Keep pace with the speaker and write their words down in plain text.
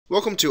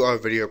Welcome to our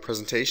video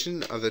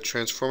presentation of the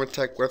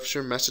TransformaTech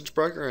Webster Message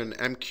Broker and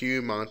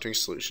MQ monitoring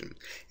solution.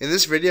 In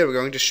this video, we're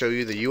going to show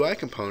you the UI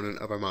component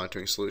of our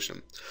monitoring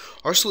solution.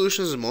 Our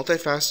solution is a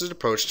multifaceted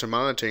approach to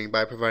monitoring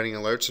by providing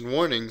alerts and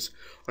warnings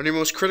on your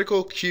most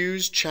critical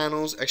queues,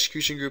 channels,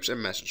 execution groups, and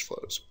message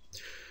flows.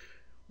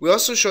 We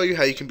also show you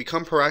how you can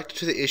become proactive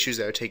to the issues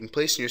that are taking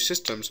place in your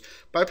systems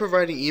by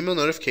providing email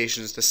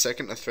notifications the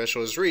second a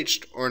threshold is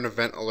reached or an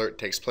event alert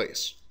takes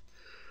place.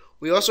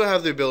 We also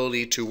have the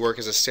ability to work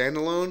as a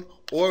standalone,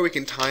 or we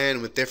can tie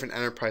in with different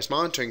enterprise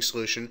monitoring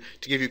solution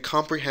to give you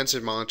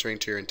comprehensive monitoring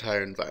to your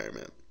entire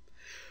environment.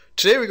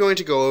 Today we're going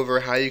to go over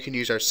how you can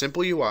use our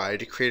simple UI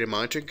to create a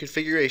monitoring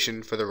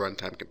configuration for the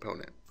runtime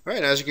component.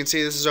 Alright, as you can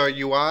see, this is our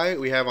UI.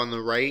 We have on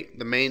the right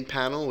the main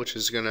panel, which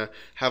is going to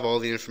have all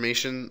the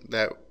information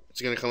that is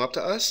going to come up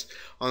to us.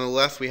 On the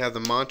left we have the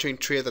monitoring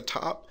tree at the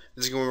top.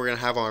 This is where we're going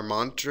to have our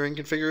monitoring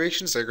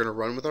configurations that are going to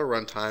run with our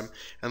runtime.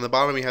 And on the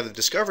bottom we have the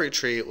discovery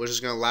tree, which is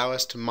going to allow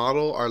us to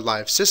model our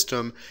live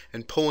system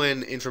and pull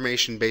in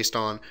information based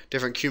on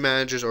different queue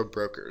managers or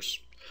brokers.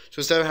 So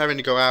instead of having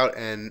to go out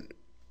and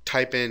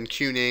type in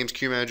queue names,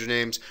 queue manager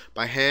names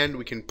by hand,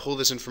 we can pull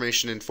this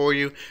information in for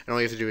you, and all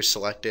you have to do is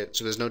select it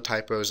so there's no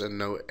typos and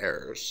no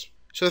errors.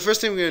 So the first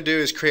thing we're going to do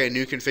is create a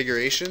new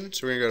configuration.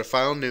 So we're going to go to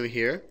File, New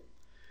here.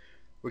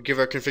 We'll give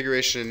our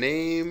configuration a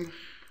name.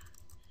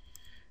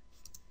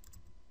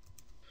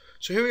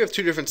 So here we have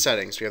two different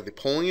settings. We have the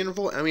polling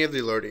interval and we have the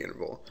alerting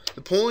interval.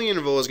 The polling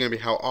interval is going to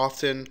be how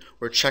often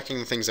we're checking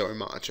the things that we're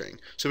monitoring.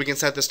 So we can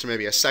set this to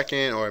maybe a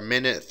second or a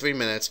minute, 3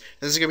 minutes,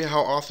 and this is going to be how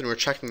often we're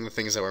checking the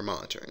things that we're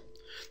monitoring.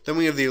 Then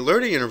we have the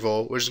alerting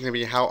interval, which is going to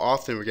be how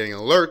often we're getting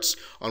alerts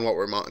on what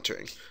we're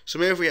monitoring. So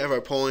maybe if we have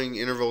our polling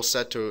interval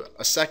set to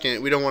a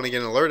second, we don't want to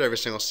get an alert every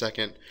single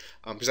second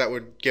because that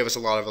would give us a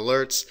lot of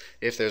alerts.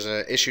 If there's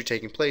an issue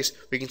taking place,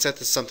 we can set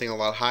this to something a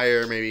lot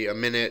higher, maybe a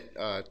minute,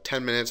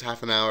 10 minutes,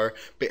 half an hour,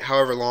 but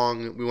however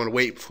long we want to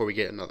wait before we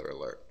get another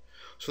alert.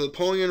 So the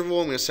polling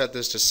interval, I'm going to set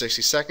this to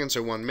 60 seconds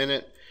or 1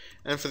 minute,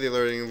 and for the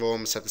alerting interval, I'm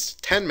going to set this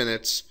to 10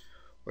 minutes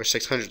or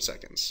 600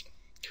 seconds.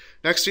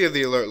 Next we have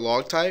the alert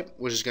log type,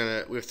 which is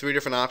we have three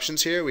different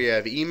options here. We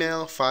have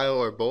email, file,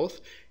 or both.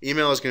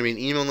 Email is going to be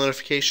an email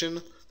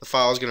notification. The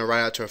file is going to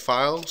write out to a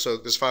file, so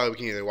this file we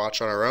can either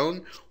watch on our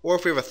own, or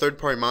if we have a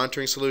third-party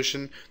monitoring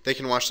solution, they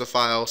can watch the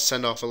file,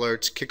 send off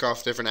alerts, kick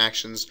off different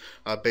actions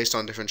based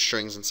on different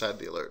strings inside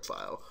the alert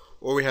file.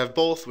 Or we have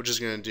both, which is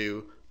going to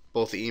do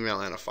both the email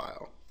and a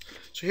file.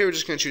 So here we're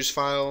just going to choose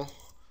file,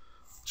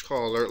 let's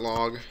call alert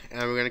log,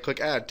 and we're going to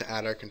click add to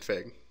add our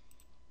config.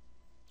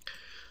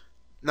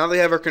 Now that we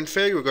have our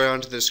config, we'll go down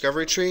to the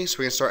discovery tree, so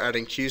we can start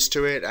adding queues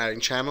to it, adding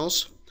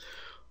channels.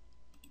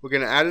 We're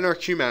going to add in our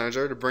queue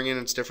manager to bring in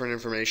its different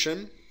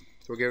information.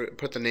 So we'll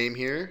put the name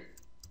here.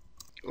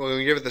 We're going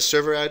to give it the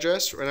server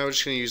address. Right now we're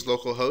just going to use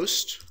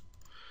localhost.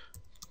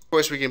 Of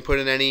course, we can put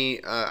in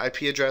any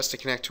IP address to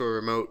connect to a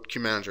remote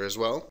queue manager as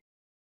well.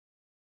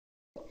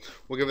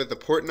 We'll give it the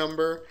port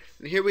number.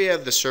 And here we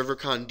have the server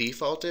con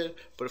defaulted,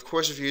 but of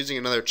course if you're using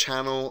another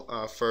channel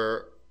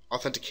for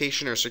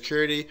authentication or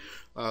security,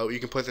 you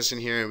can put this in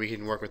here and we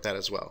can work with that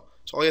as well.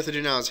 So all you have to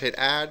do now is hit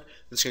add.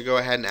 It's going to go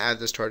ahead and add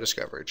this to our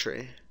discovery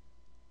tree.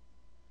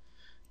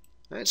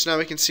 Alright, so now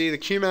we can see the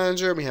queue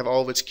manager and we have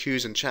all of its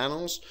queues and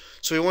channels.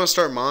 So we want to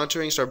start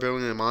monitoring, start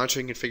building a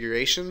monitoring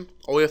configuration.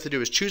 All we have to do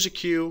is choose a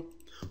queue.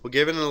 We'll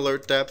give it an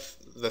alert depth,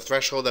 the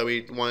threshold that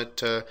we want it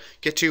to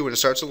get to when it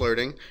starts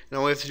alerting. And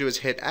all we have to do is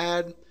hit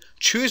add,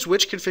 choose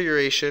which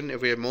configuration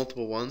if we have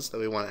multiple ones that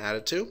we want to add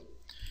it to.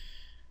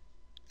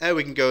 And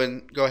we can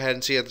go ahead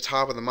and see at the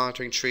top of the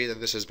monitoring tree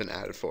that this has been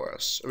added for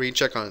us. Or we can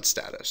check on its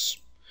status.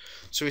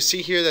 So we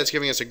see here that it's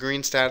giving us a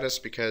green status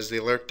because the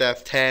alert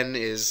depth 10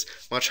 is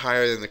much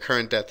higher than the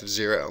current depth of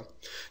 0.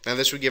 Now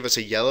this would give us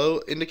a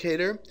yellow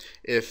indicator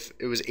if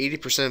it was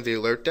 80% of the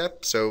alert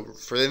depth. So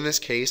for in this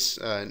case,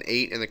 an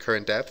 8 in the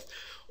current depth.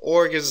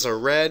 Or it gives us a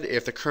red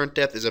if the current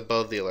depth is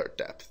above the alert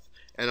depth.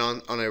 And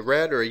on a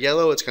red or a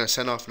yellow, it's going to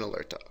send off an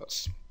alert to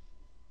us.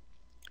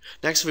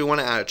 Next, if we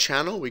want to add a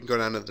channel, we can go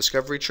down to the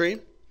discovery tree.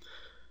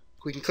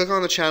 We can click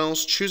on the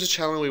channels, choose the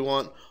channel we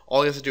want.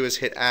 All you have to do is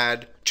hit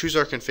add, choose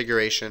our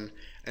configuration,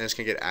 and it's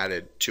going to get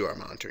added to our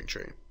monitoring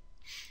tree.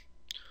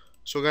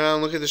 So we'll go down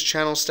and look at this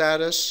channel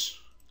status.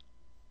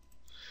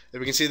 And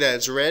we can see that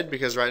it's red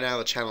because right now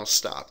the channel is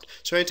stopped.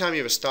 So anytime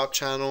you have a stop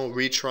channel,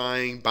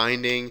 retrying,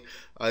 binding,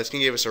 it's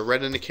going to give us a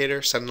red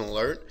indicator, send an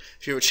alert.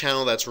 If you have a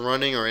channel that's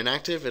running or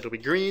inactive, it'll be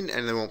green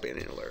and there won't be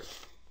any alert.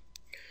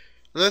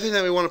 Another thing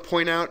that we want to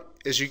point out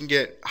is you can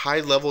get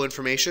high level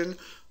information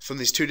from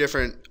these two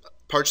different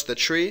parts of the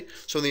tree.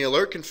 So in the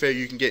alert config,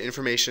 you can get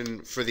information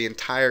for the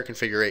entire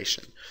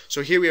configuration.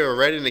 So here we have a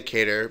red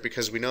indicator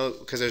because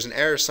there's an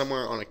error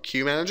somewhere on a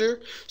queue manager.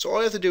 So all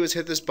you have to do is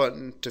hit this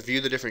button to view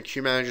the different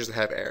queue managers that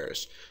have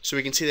errors. So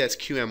we can see that's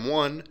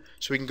QM1.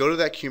 So we can go to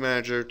that queue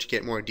manager to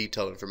get more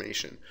detailed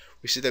information.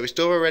 We see that we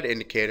still have a red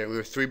indicator. We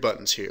have three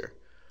buttons here.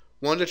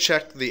 One to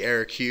check the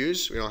error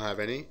queues. We don't have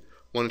any.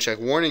 One to check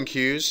warning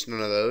queues.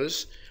 None of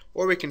those.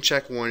 Or we can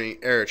check warning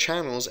error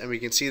channels, and we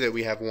can see that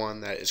we have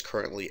one that is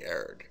currently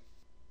errored.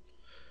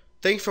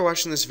 Thank you for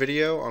watching this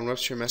video on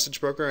WebSphere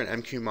Message Broker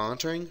and MQ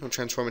Monitoring from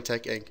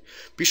TransformaTech Inc.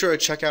 Be sure to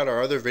check out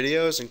our other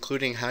videos,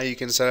 including how you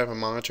can set up a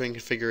monitoring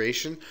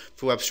configuration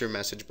for WebSphere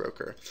Message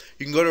Broker.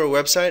 You can go to our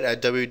website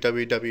at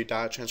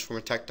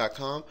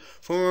www.transformatech.com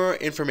for more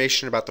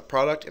information about the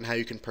product and how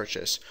you can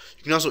purchase.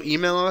 You can also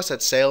email us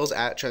at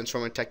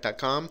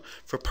sales@transformatech.com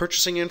for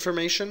purchasing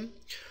information,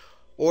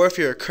 or if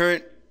you're a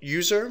current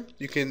user,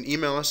 you can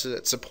email us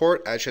at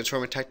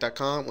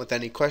support@transformatech.com with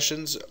any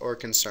questions or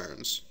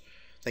concerns.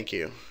 Thank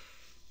you.